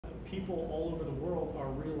people all over the world are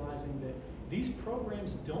realizing that these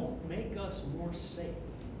programs don't make us more safe.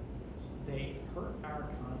 They hurt our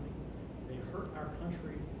economy, they hurt our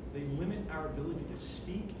country, they limit our ability to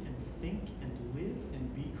speak and think and live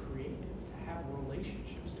and be creative, to have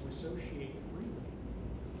relationships, to associate freely.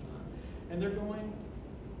 And they're going,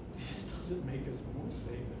 this doesn't make us more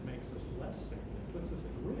safe, it makes us less safe. It puts us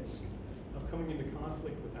at risk of coming into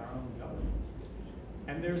conflict with our own government.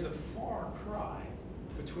 And there's a far cry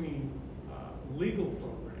between legal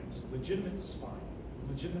programs, legitimate spying,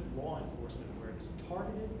 legitimate law enforcement, where it's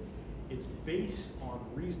targeted, it's based on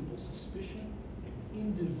reasonable suspicion, an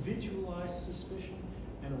individualized suspicion,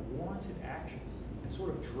 and a warranted action, and sort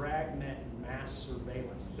of dragnet mass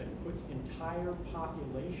surveillance that puts entire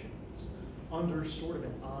populations under sort of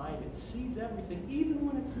an eye that sees everything, even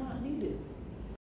when it's not needed.